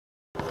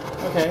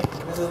Okay,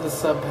 this is the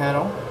sub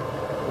panel,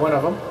 one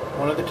of them,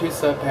 one of the two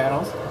sub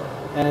panels,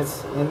 and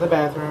it's in the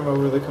bathroom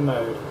over the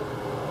commode.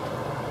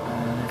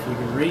 And if you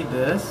can read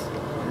this,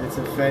 it's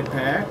a Fed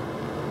pack.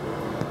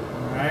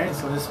 Alright,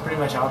 so this is pretty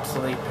much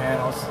obsolete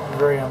panels,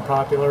 very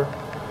unpopular.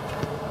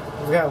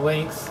 We've got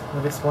links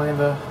that explain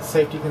the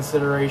safety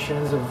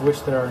considerations, of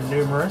which there are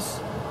numerous.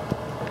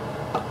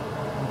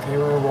 Okay,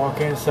 we're going to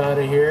walk inside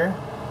of here.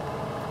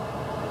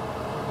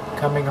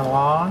 Coming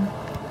along.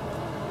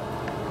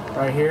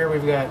 Right here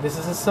we've got, this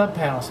is a sub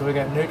panel, so we've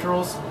got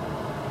neutrals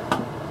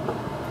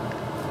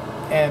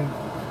and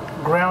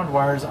ground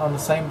wires on the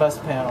same bus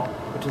panel,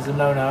 which is a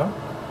no-no.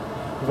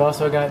 We've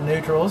also got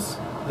neutrals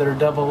that are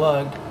double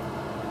lugged,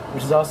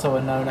 which is also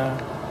a no-no.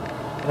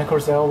 And of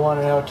course L1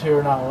 and L2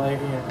 are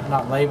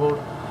not labeled.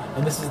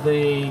 And this is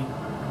the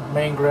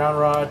main ground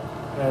rod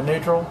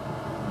neutral,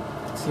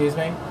 excuse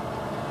me.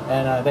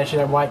 And they should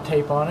have white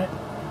tape on it.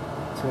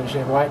 So they should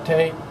have white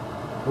tape,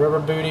 rubber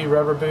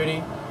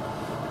booty.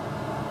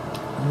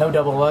 No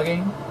double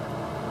lugging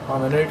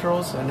on the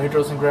neutrals, and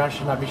neutrals and ground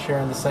should not be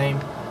sharing the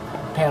same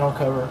panel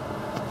cover.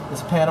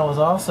 This panel is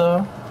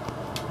also,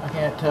 I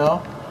can't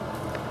tell.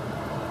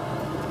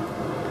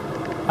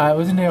 It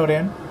was nailed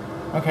in.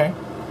 Okay,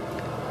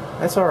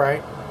 that's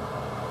alright.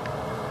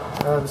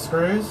 The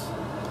screws.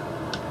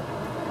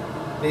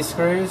 These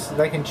screws,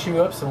 they can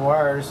chew up some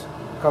wires,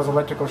 cause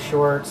electrical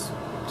shorts,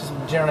 just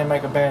generally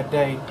make a bad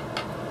day.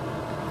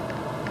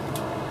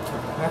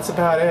 That's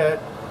about it.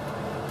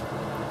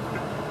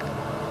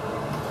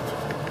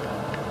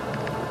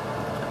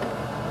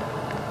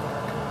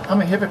 I'm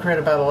a hypocrite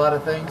about a lot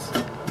of things.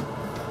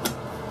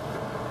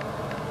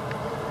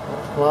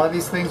 A lot of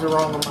these things are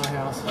wrong in my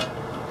house.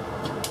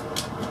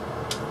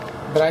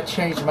 But I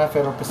changed my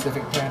Federal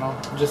Pacific panel,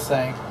 I'm just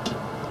saying.